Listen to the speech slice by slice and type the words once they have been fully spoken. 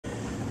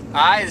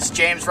Hi, this is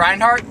James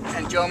Reinhardt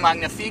and Joe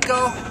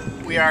Magnifico.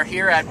 We are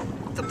here at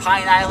the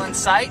Pine Island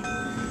site.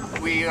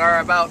 We are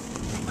about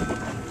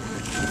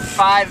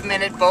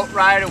 5-minute boat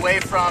ride away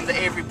from the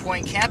Avery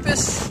Point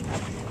campus,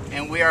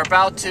 and we are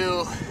about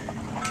to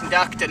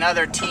conduct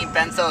another Team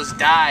Benthos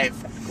dive.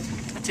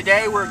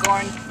 Today we're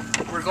going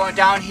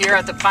down here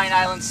at the Pine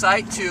Island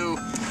site to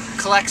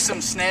collect some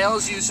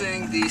snails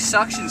using the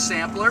suction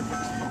sampler.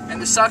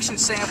 And the suction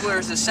sampler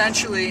is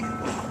essentially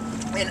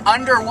an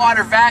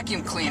underwater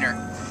vacuum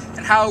cleaner.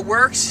 And how it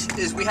works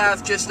is we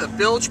have just a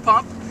bilge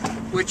pump,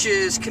 which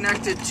is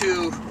connected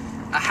to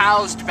a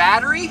housed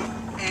battery,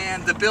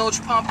 and the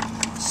bilge pump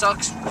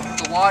sucks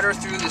the water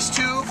through this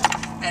tube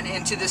and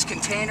into this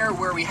container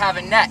where we have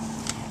a net.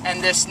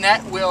 And this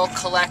net will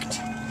collect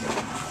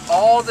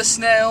all the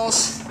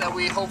snails that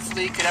we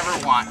hopefully could ever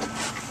want.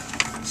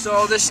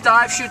 So this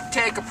dive should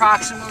take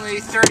approximately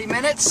 30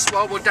 minutes.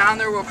 While we're down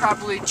there, we'll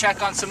probably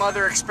check on some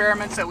other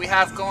experiments that we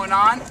have going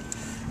on.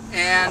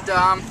 And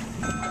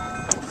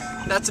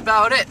that's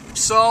about it.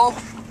 So,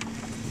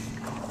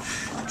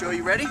 Joe,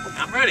 you ready?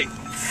 I'm ready.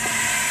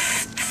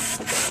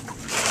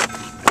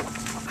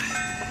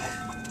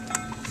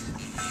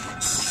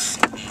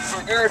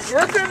 Our air's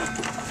working.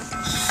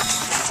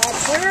 All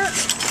clear?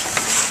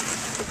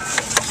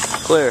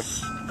 Clear.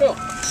 Go.